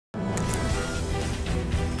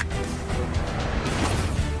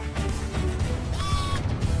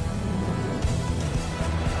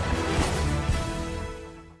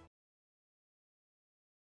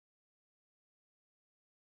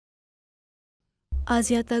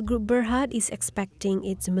Axiata Group Berhad is expecting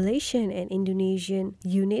its Malaysian and Indonesian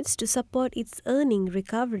units to support its earning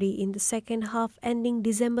recovery in the second half ending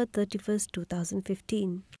December 31st,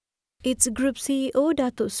 2015. Its Group CEO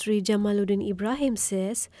Datuk Sri Jamaluddin Ibrahim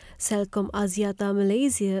says Celcom Axiata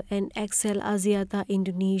Malaysia and XL Axiata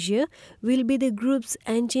Indonesia will be the group's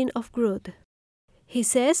engine of growth. He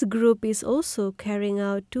says Group is also carrying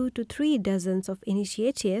out 2 to 3 dozens of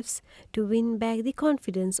initiatives to win back the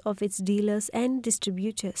confidence of its dealers and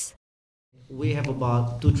distributors. We have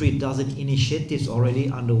about 2-3 dozen initiatives already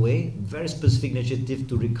underway, very specific initiatives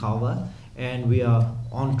to recover, and we are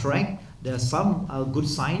on track. There are some good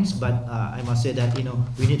signs, but I must say that we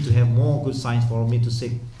need to have more good signs for me to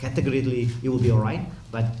say categorically it will be all right.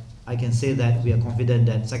 But I can say that we are confident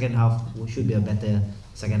that second half should be a better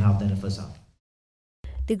second half than the first half.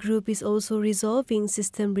 The group is also resolving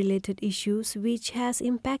system-related issues which has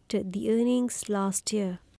impacted the earnings last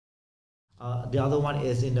year. The other one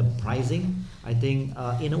is in the pricing. I think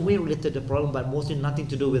in a way related to the problem, but mostly nothing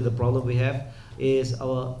to do with the problem we have, is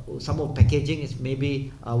some of packaging is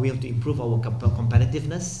maybe we have to improve our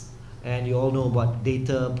competitiveness. And you all know about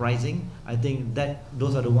data pricing. I think that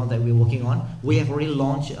those are the ones that we're working on. We have already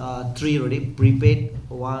launched 3 already, prepaid,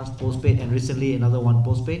 one postpaid, and recently another one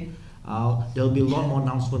postpaid. There'll be a lot more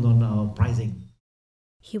announcement on pricing.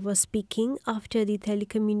 He was speaking after the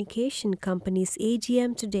telecommunication company's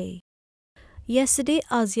AGM today. Yesterday,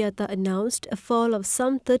 Axiata announced a fall of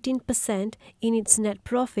some 13% in its net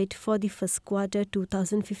profit for the first quarter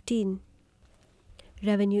 2015.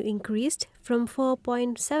 Revenue increased from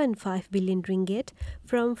 4.75 billion ringgit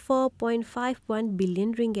from 4.51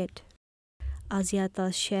 billion ringgit.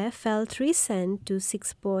 Axiata's share fell 3 cents to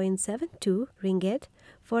 6.72 ringgit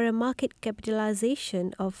for a market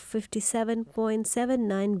capitalization of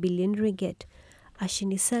 57.79 billion ringgit.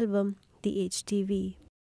 Ashini Selvam, DHTV.